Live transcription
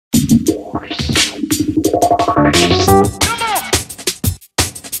What's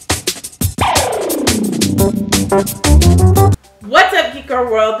up, GeekGirl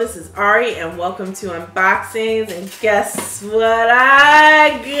World? This is Ari, and welcome to Unboxings. And guess what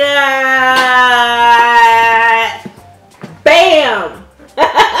I got? Bam!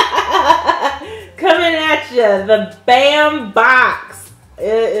 Coming at you, the Bam box. It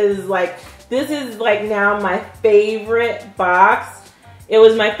is like, this is like now my favorite box. It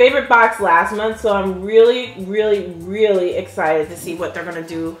was my favorite box last month, so I'm really excited to see what they're gonna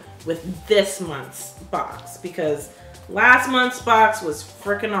do with this month's box, because last month's box was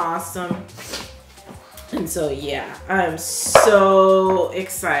freaking awesome. And so yeah, I'm so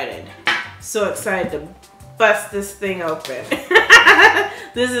excited to bust this thing open.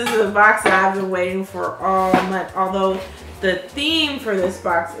 This is the box that I've been waiting for all month, although the theme for this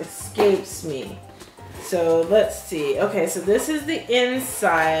box escapes me. So let's see. Okay, so this is the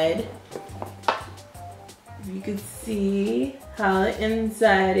inside. You can see how the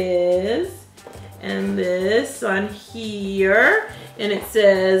inside is. And this on here. And it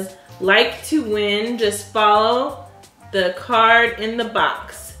says, like to win, just follow the card in the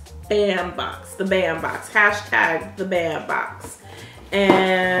box. Bam box. The Bam box. Hashtag the Bam box.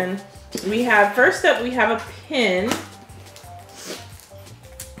 And we have, first up, we have a pin.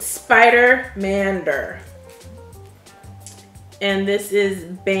 Spider-Mander. And this is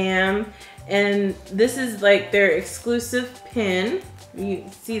Bam. And this is like their exclusive pin. You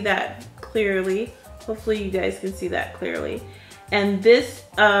see that clearly. Hopefully you guys can see that clearly. And this,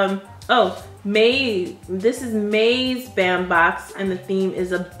 this is May's Bam box, and the theme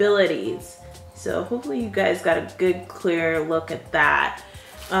is abilities. So hopefully you guys got a good clear look at that.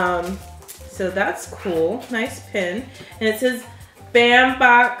 So that's cool. Nice pin. And it says Bam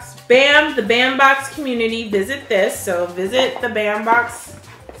box, Bam, the Bam box community, visit this. So visit the Bam box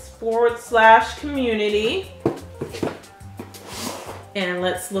 /community. And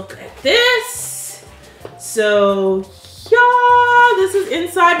let's look at this. So yeah, this is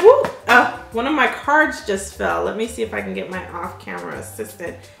inside. Woo! One of my cards just fell. Let me see if I can get my off-camera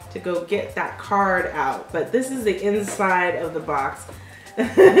assistant to go get that card out. But this is the inside of the box.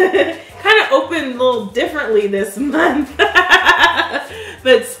 Kind of opened a little differently this month.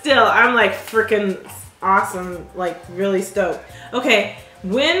 But still, I'm like freaking awesome, like really stoked. Okay,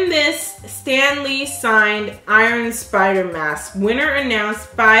 win this Stan Lee signed Iron Spider mask. Winner announced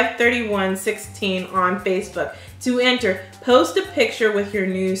 5/31/16 on Facebook. To enter, post a picture with your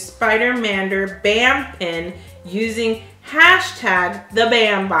new Spider-Mander Bam pin using hashtag the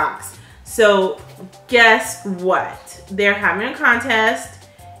Bam box. So guess what? They're having a contest,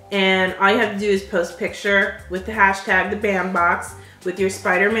 and all you have to do is post a picture with the hashtag the Bam box with your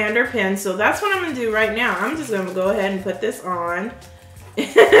Spider-Mander pin. So that's what I'm gonna do right now. I'm just gonna go ahead and put this on.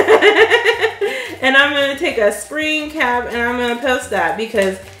 And I'm gonna take a screen cap and I'm gonna post that,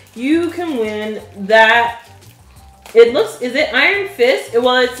 because you can win that. It looks, is it Iron Fist?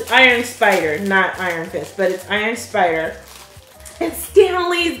 Well, it's Iron Spider, not Iron Fist, but it's Iron Spider. And Stan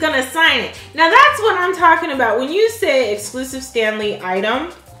Lee's gonna sign it. Now that's what I'm talking about. When you say exclusive Stan Lee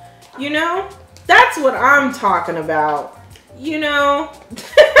item, you know, that's what I'm talking about. You know,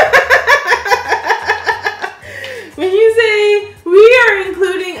 when you say we are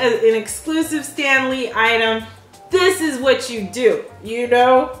including an exclusive Stan Lee item, this is what you do, you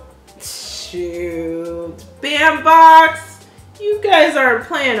know? Shoot, Bam box, you guys aren't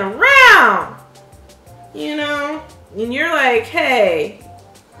playing around, you know? And you're like, hey,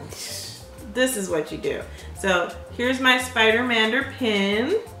 this is what you do. So here's my Spider-Mander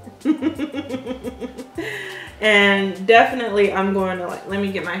pin. And definitely I'm going to, like, let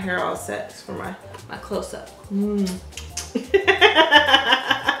me get my hair all set for my close-up.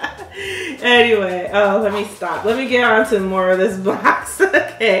 Anyway, let me stop. Let me get on to more of this box.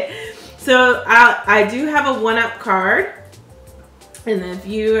 Okay, so I do have a 1-Up card. And if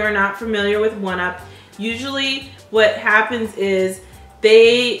you are not familiar with 1-Up, usually what happens is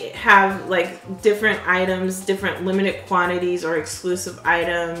they have like different items, different limited quantities or exclusive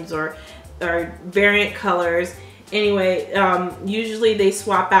items or variant colors. Anyway, usually they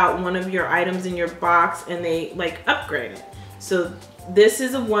swap out one of your items in your box and they like upgrade it. So this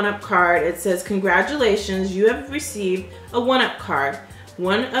is a 1-Up card. It says, congratulations, you have received a 1-Up card.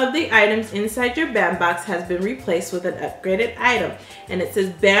 One of the items inside your Bam box has been replaced with an upgraded item. And it says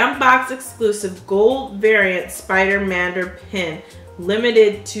Bam box exclusive gold variant Spider-Mander pin,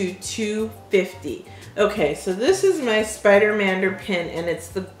 limited to 250. Okay, so this is my Spider-Mander pin, and it's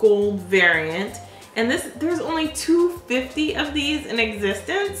the gold variant. And there's only 250 of these in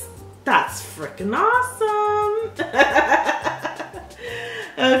existence. That's freaking awesome.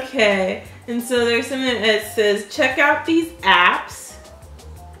 Okay, and so there's something that says check out these apps.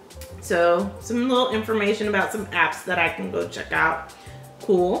 So some little information about some apps that I can go check out.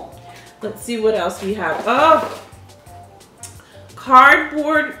 Cool. Let's see what else we have. Oh,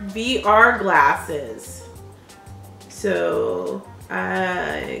 cardboard VR glasses. So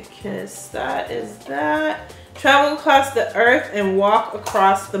I guess that is that. Travel across the earth and walk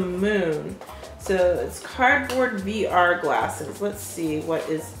across the moon. So it's cardboard VR glasses. Let's see, what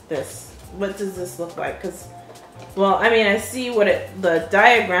is this? What does this look like? Because, well, I mean, I see what the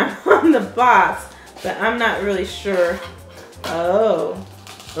diagram on the box, but I'm not really sure. Oh,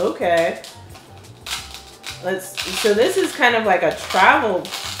 okay. So this is kind of like a travel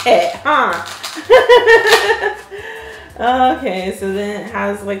kit, huh? Okay, so then it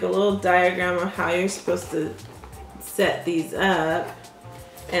has like a little diagram of how you're supposed to set these up.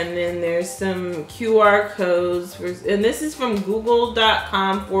 And then there's some QR codes, and this is from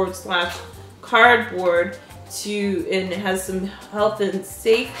google.com/cardboard and it has some health and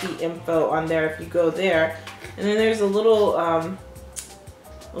safety info on there if you go there. And then there's a little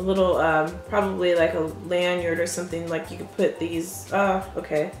probably like a lanyard or something, like you could put these,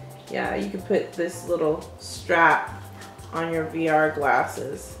 okay, yeah, you could put this little strap on your VR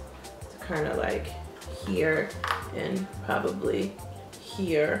glasses to kind of like here and probably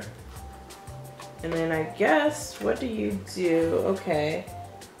here. And then I guess, what do you do? Okay,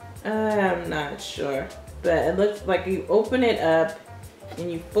 I'm not sure, but it looks like you open it up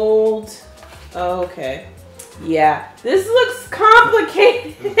and you fold. Oh, okay, yeah, this looks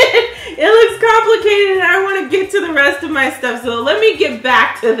complicated. It looks complicated and I want to get to the rest of my stuff, so let me get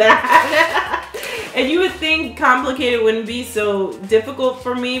back to that. And you would think complicated wouldn't be so difficult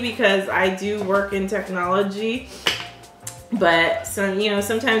for me because I do work in technology. But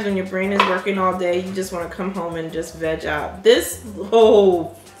sometimes when your brain is working all day, you just want to come home and just veg out. This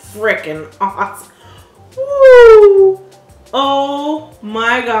whole freaking awesome. Woo! Oh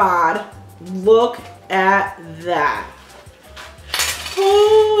my God. Look at that.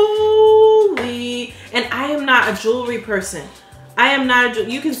 Holy. And I am not a jewelry person. I am not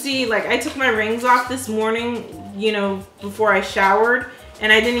you can see, like, I took my rings off this morning, before I showered,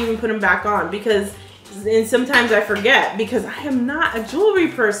 and I didn't even put them back on because, and sometimes I forget because I am not a jewelry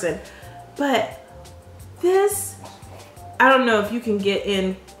person. But this, I don't know if you can get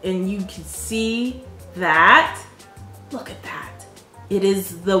in and you can see that. Look at that. It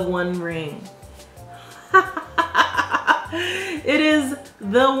is the One Ring. It is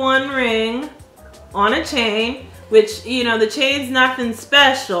the One Ring on a chain, which, the chain's nothing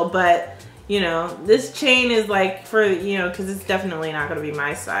special, but, this chain is like for, because it's definitely not going to be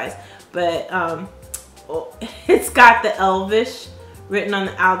my size. But it's got the Elvish written on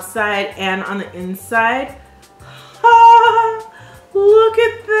the outside and on the inside. Ah, look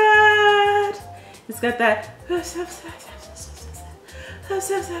at that. It's got that.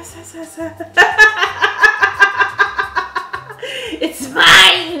 It's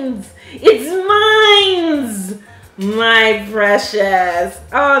mine. It's mine. My precious.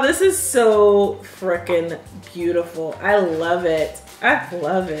 Oh, this is so freaking beautiful. I love it. I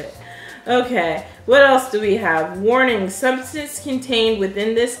love it. Okay, what else do we have? Warning, substance contained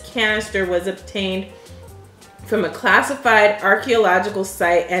within this canister was obtained from a classified archaeological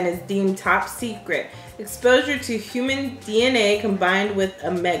site and is deemed top secret. Exposure to human DNA combined with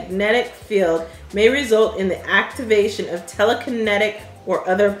a magnetic field may result in the activation of telekinetic or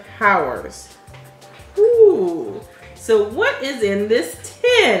other powers. Ooh. So what is in this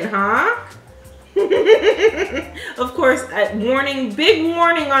tin, huh? Of course, warning, big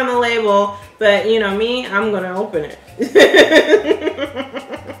warning on the label, but me, I'm gonna open it.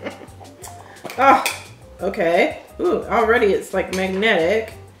 Oh, okay. Ooh, already it's like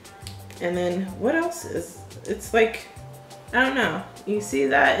magnetic. And then what else is, it's like, I don't know. You see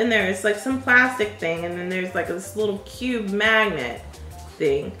that in there? It's like some plastic thing, and then there's like this little cube magnet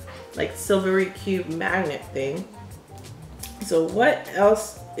thing, like silvery cube magnet thing. So what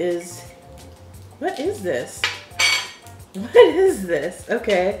else is, what is this? What is this?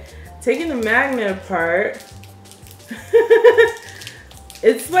 Okay, taking the magnet apart.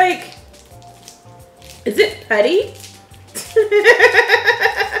 It's like, is it putty?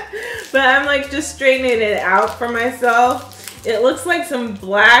 But I'm like just straightening it out for myself. It looks like some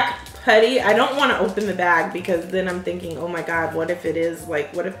black putty. I don't want to open the bag because then I'm thinking, oh my God, what if it is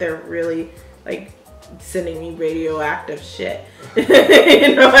like, what if they're really like sending me radioactive shit?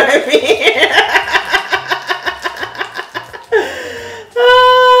 You know what I mean?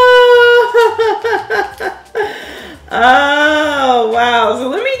 Oh wow. So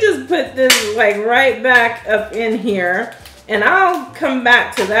let me just put this like right back up in here. And I'll come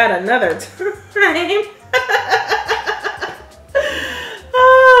back to that another time.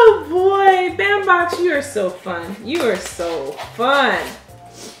 Oh boy, Bambox, you are so fun. You are so fun.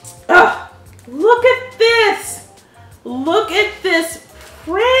 Oh, look at this. Look at this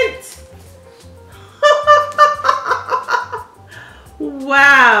print.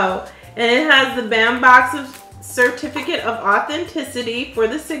 Wow. And it has the Bambox certificate of authenticity for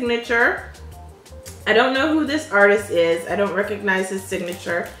the signature. I don't know who this artist is. I don't recognize his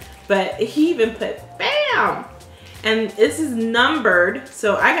signature, but he even put BAM! And this is numbered,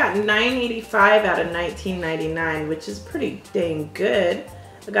 so I got 985 out of 1999, which is pretty dang good.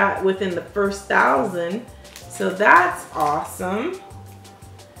 I got within the first 1,000, so that's awesome.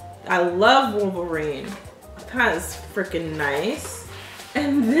 I love Wolverine. That is freaking nice.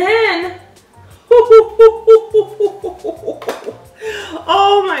 And then,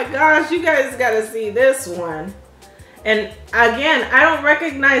 oh my gosh, you guys gotta see this one. And again, I don't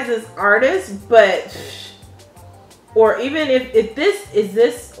recognize this artist, but, or even if this, is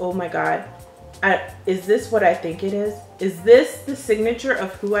this, oh my God. Is this what I think it is? Is this the signature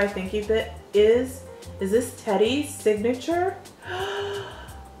of who I think it is? Is this Teddy's signature?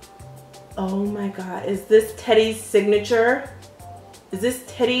 Oh my God, is this Teddy's signature? Is this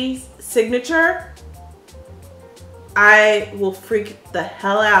Teddy's signature? I will freak the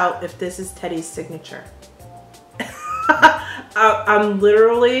hell out if this is Teddy's signature. I'm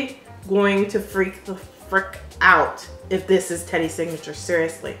literally going to freak the frick out if this is Teddy's signature,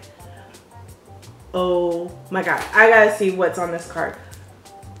 seriously. Oh my God, I gotta see what's on this card.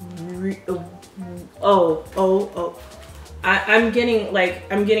 I'm getting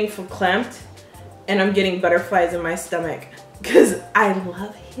verklempt and I'm getting butterflies in my stomach because I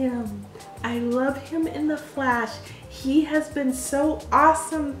love him. I love him in the Flash. He has been so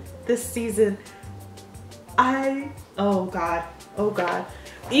awesome this season. Oh God.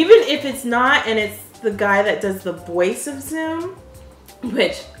 Even if it's not, and it's the guy that does the voice of Zoom,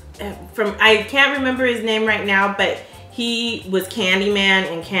 which I can't remember his name right now, but he was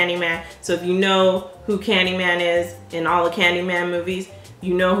Candyman in Candyman. So if you know who Candyman is in all the Candyman movies,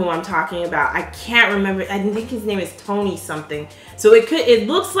 you know who I'm talking about. I can't remember. I think his name is Tony something. So it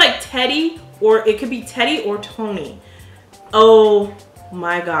looks like Teddy, or it could be Teddy or Tony. Oh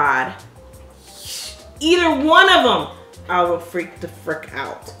my God. Either one of them, I will freak the frick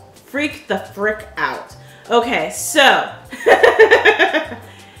out. Freak the frick out. Okay, so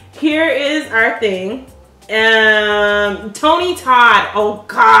here is our thing. Tony Todd. Oh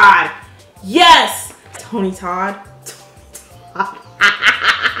God. Yes. Tony Todd.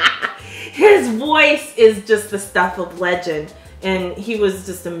 His voice is just the stuff of legend. And he was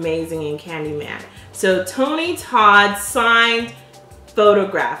just amazing in Candyman. So Tony Todd signed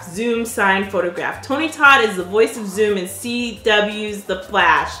photograph. Zoom signed photograph. Tony Todd is the voice of Zoom in CW's The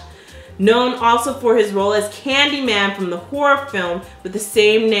Flash. Known also for his role as Candyman from the horror film with the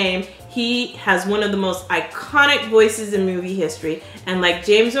same name, he has one of the most iconic voices in movie history. And like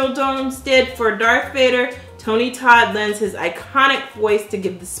James Earl Jones did for Darth Vader, Tony Todd lends his iconic voice to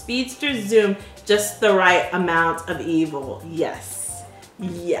give the speedster Zoom just the right amount of evil. Yes.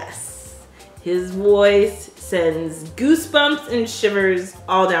 Yes. His voice sends goosebumps and shivers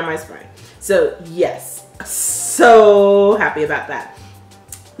all down my spine. So yes, so happy about that.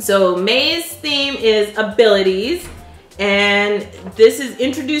 So May's theme is abilities, and this is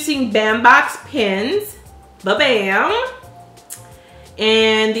introducing Bambox pins. Ba-bam!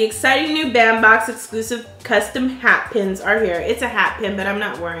 And the exciting new Bambox exclusive custom hat pins are here. It's a hat pin, but I'm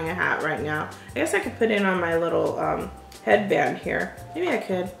not wearing a hat right now. I guess I could put it on my little headband here. Maybe I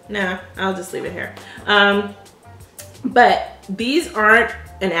could. Nah, I'll just leave it here. But these aren't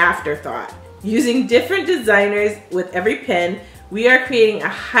an afterthought. Using different designers with every pin, we are creating a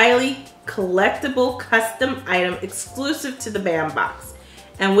highly collectible custom item exclusive to the Bambox.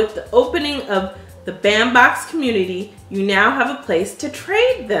 And with the opening of the Bambox community, you now have a place to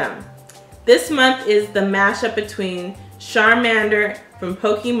trade them. This month is the mashup between Charmander from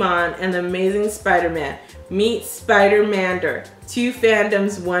Pokemon and the Amazing Spider-Man. Meet Spider-Mander. 2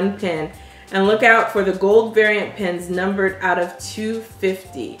 fandoms, 1 pin. And look out for the gold variant pins numbered out of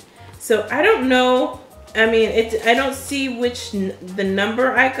 250. So I don't know. I mean, I don't see the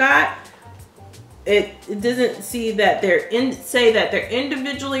number I got. It doesn't see that say that they're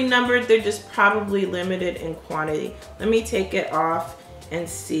individually numbered. They're just probably limited in quantity. Let me take it off and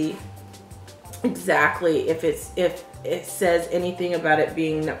see exactly if it says anything about it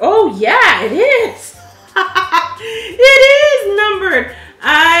being. Oh yeah, it is. It is numbered.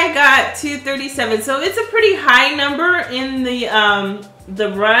 I got 237, so it's a pretty high number in the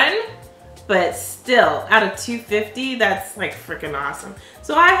run. but still, out of 250, that's like freaking awesome.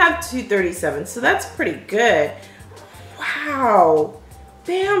 So I have 237, so that's pretty good. Wow,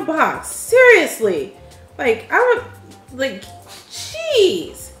 damn box, seriously. Like, I would, like,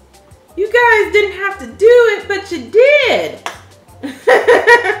 jeez. You guys didn't have to do it, but you did.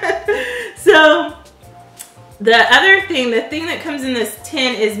 So, the other thing, the thing that comes in this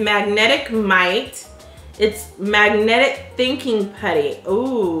tin is magnetic mite. It's magnetic thinking putty.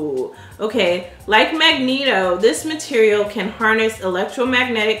 Ooh, okay. Like Magneto, this material can harness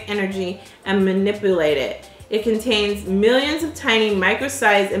electromagnetic energy and manipulate it. It contains millions of tiny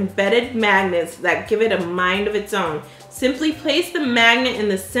micro-sized embedded magnets that give it a mind of its own. Simply place the magnet in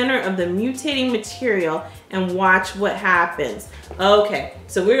the center of the mutating material and watch what happens. Okay,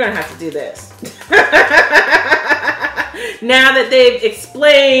 so we're gonna have to do this. Now that they've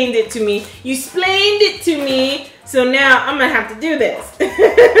explained it to me, you explained it to me, so now I'm gonna have to do this.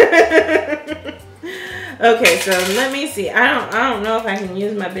 Okay, so let me see. I don't know if I can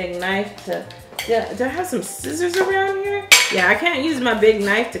use my big knife to. Yeah, do I have some scissors around here? Yeah, I can't use my big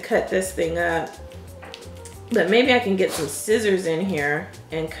knife to cut this thing up. But maybe I can get some scissors in here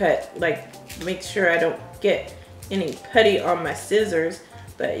and cut, like, make sure I don't get any putty on my scissors.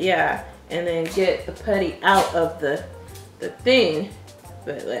 But yeah, and then get the putty out of the thing.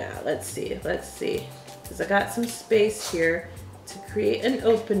 But yeah, let's see. Because I got some space here to create an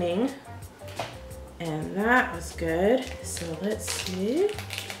opening. And that was good. So let's see.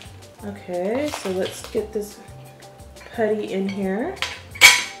 Okay, so let's get this putty in here.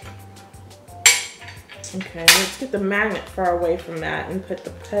 Okay, let's get the magnet far away from that and put the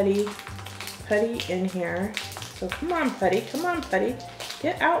putty in here. So come on, putty,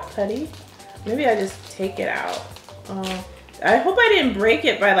 get out, putty. Maybe I just take it out. I hope I didn't break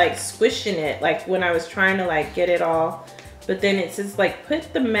it by like squishing it, like when I was trying to like get it all. But then it says like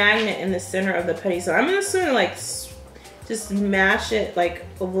put the magnet in the center of the putty. So I'm just gonna like just mash it like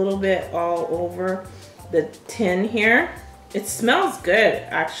a little bit all over the tin here. It smells good,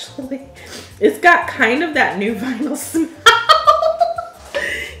 actually. It's got kind of that new vinyl smell.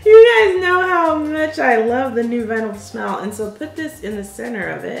 You guys know how much I love the new vinyl smell. And so put this in the center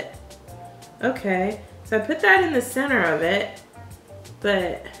of it. Okay, so I put that in the center of it,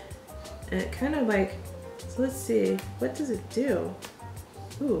 but it kind of like, so let's see, what does it do?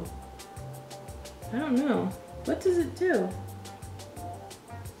 Ooh, I don't know. What does it do?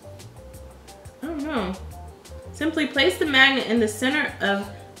 I don't know. Simply place the magnet in the center of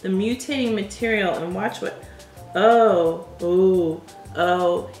the mutating material and watch what, oh, ooh,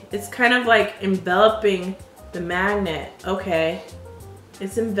 oh, it's kind of like enveloping the magnet. Okay,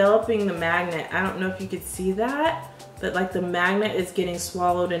 it's enveloping the magnet. I don't know if you could see that, but like the magnet is getting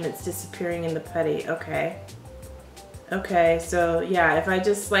swallowed and it's disappearing in the putty. Okay. Okay, so yeah, if I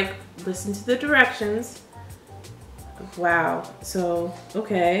just like listen to the directions. Wow, so,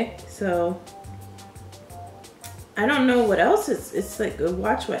 okay, so I don't know what else it's like,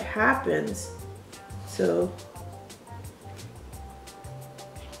 watch what happens. So,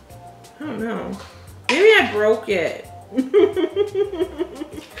 I don't know. Maybe I broke it. I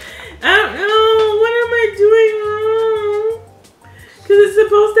don't know, what am I doing wrong? Because it's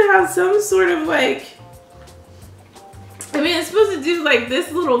supposed to have some sort of like, I mean, it's supposed to do like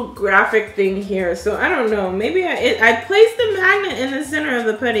this little graphic thing here, so I don't know. Maybe I placed the magnet in the center of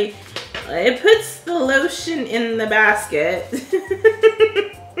the putty. It puts the lotion in the basket.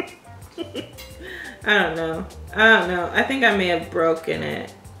 I don't know. I think I may have broken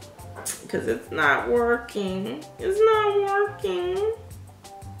it because it's not working. It's not working.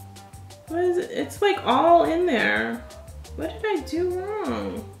 What is it? It's like all in there. What did I do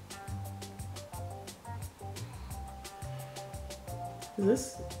wrong? Is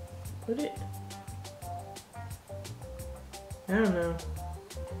this, put it, I don't know.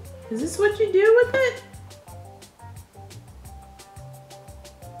 Is this what you do with it?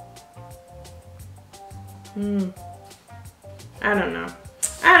 I don't know.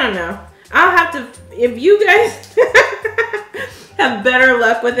 I'll have to, if you guys have better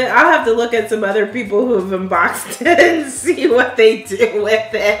luck with it, I'll have to look at some other people who have unboxed it and see what they do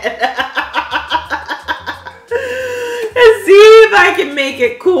with it. And see if I can make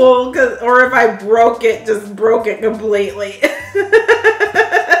it cool, or if I broke it, just broke it completely.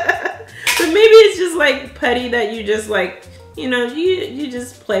 But maybe it's just like putty that you just like, you know, you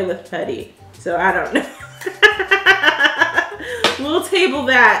just play with putty. So I don't know. We'll table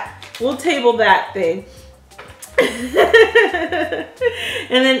that. We'll table that thing.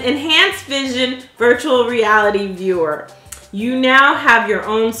 And then enhanced vision virtual reality viewer. You now have your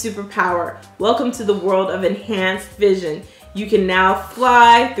own superpower. Welcome to the world of enhanced vision. You can now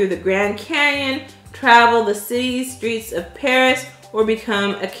fly through the Grand Canyon, travel the city streets of Paris, or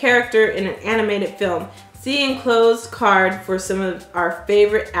become a character in an animated film. See enclosed card for some of our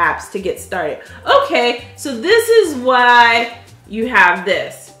favorite apps to get started. Okay, so this is why you have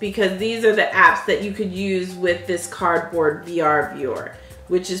this, because these are the apps that you could use with this cardboard VR viewer,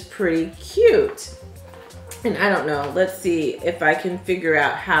 which is pretty cute. And I don't know, let's see if I can figure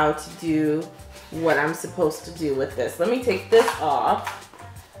out how to do what I'm supposed to do with this. Let me take this off,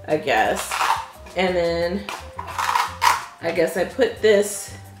 I guess. And then I guess I put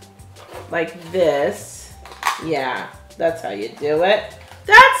this like this. Yeah, that's how you do it.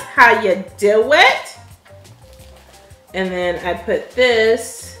 That's how you do it. And then I put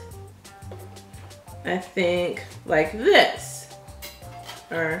this, I think, like this.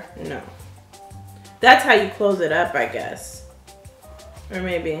 Or no. That's how you close it up, I guess. Or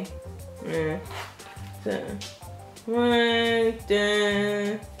maybe. One,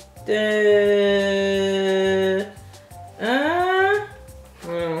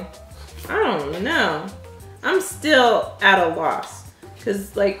 I don't know. I'm still at a loss.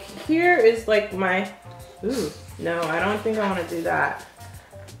 Cause like here is like my, ooh, no, I don't think I want to do that.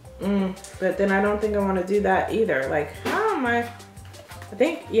 But then I don't think I want to do that either. Like how am I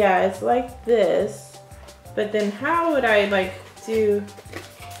think, yeah, it's like this. But then how would I like do,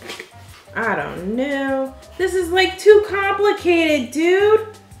 I don't know. This is like too complicated, dude.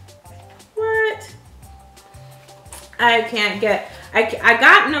 What? I can't get, I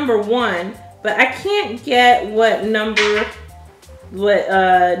got number 1, but I can't get what number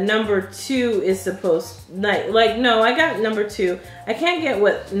 2 is supposed, like no, I got number 2. I can't get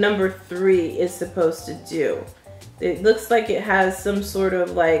what number 3 is supposed to do. It looks like it has some sort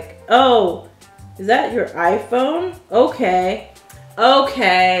of like, oh, is that your iPhone? Okay.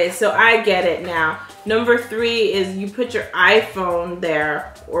 Okay, so I get it now. Number 3 is you put your iPhone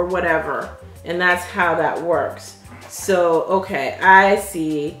there or whatever, and that's how that works. So, okay, I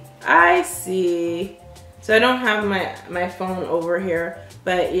see. I see. So I don't have my phone over here,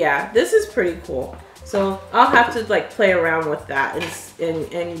 but yeah, this is pretty cool. So I'll have to like play around with that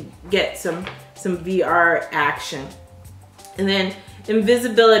and get some VR action. And then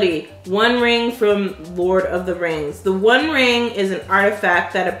invisibility, One Ring from Lord of the Rings. The One Ring is an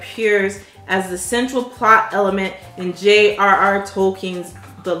artifact that appears as the central plot element in J.R.R. Tolkien's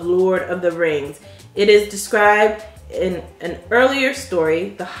The Lord of the Rings. It is described in an earlier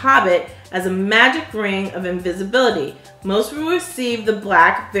story, The Hobbit, as a magic ring of invisibility. Most will receive the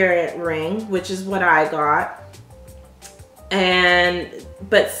black variant ring, which is what I got.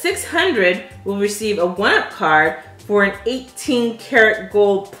 But 600 will receive a 1-up card for an 18-karat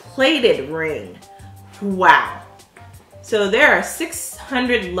gold plated ring. Wow. So there are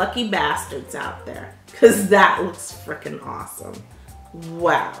 600 lucky bastards out there, because that looks freaking awesome.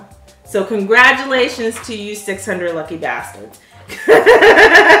 Wow. So congratulations to you 600 lucky bastards.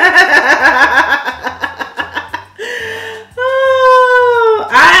 Oh,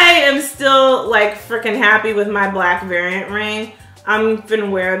 I am still like freaking happy with my black variant ring. I'm gonna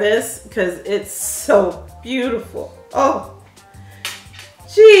wear this because it's so beautiful. Oh,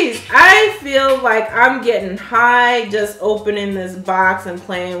 jeez, I feel like I'm getting high just opening this box and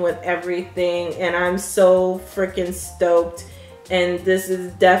playing with everything, and I'm so freaking stoked. And this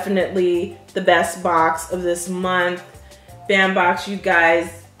is definitely the best box of this month. Bambox, you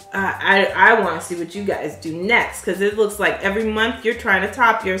guys, I want to see what you guys do next, because it looks like every month you're trying to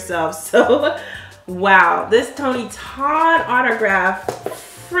top yourself. So, wow, this Tony Todd autograph,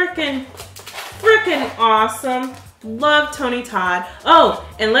 freaking awesome. Love Tony Todd. Oh,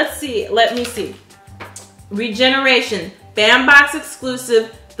 and let me see. Regeneration, Bambox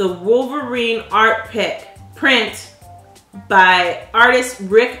exclusive, the Wolverine art print by artist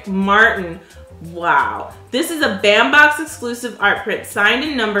Rick Martin. Wow. This is a Bambox exclusive art print signed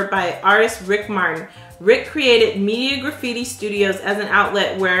and numbered by artist Rick Martin. Rick created Media Graffiti Studios as an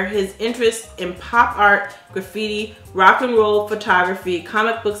outlet where his interests in pop art, graffiti, rock and roll photography,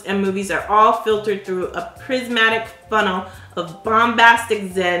 comic books, and movies are all filtered through a prismatic funnel of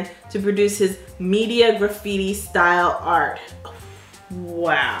bombastic zen to produce his media graffiti style art.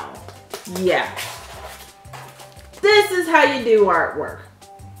 Wow. Yeah. This is how you do artwork.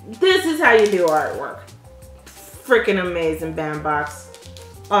 This is how you do artwork. Freaking amazing, Bambox.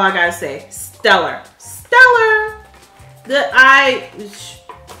 All I gotta say, stellar. Stellar!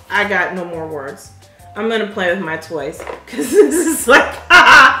 I got no more words. I'm gonna play with my toys, because this is like,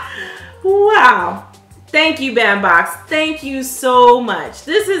 wow. Thank you, Bambox. Thank you so much.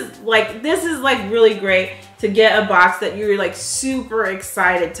 This is like really great to get a box that you're like super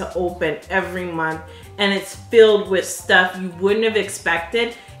excited to open every month and it's filled with stuff you wouldn't have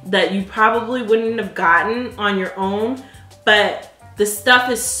expected, that you probably wouldn't have gotten on your own. But the stuff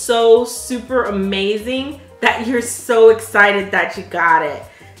is so super amazing that you're so excited that you got it.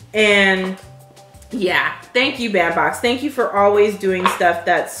 And yeah, thank you, Bandbox. Thank you for always doing stuff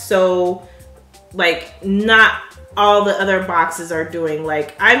that's so, like, not all the other boxes are doing.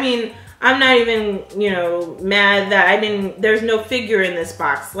 Like, I mean, I'm not even, you know, mad that there's no figure in this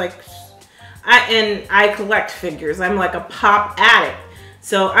box. Like, I collect figures. I'm like a pop addict.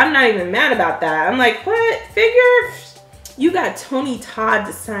 So I'm not even mad about that. I'm like, what? Figure? You got Tony Todd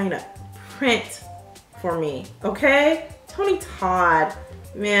to sign a print for me, okay? Tony Todd,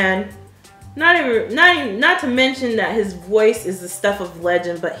 man. Not to mention that his voice is the stuff of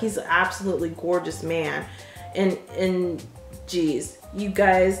legend, but he's an absolutely gorgeous man. And geez, you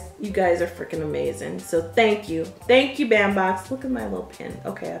guys are freaking amazing. So thank you, Bandbox. Look at my little pin.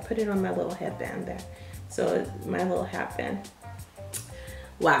 Okay, I put it on my little headband there. So my little hat band.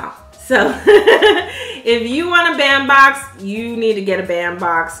 Wow. So if you want a Bandbox, you need to get a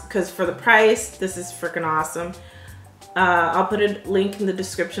Bandbox, because for the price, this is freaking awesome. I'll put a link in the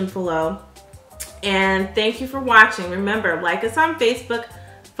description below. And thank you for watching. Remember, like us on Facebook,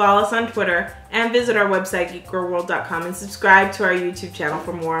 follow us on Twitter, and visit our website, geekgirlworld.com, and subscribe to our YouTube channel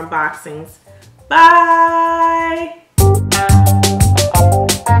for more unboxings. Bye!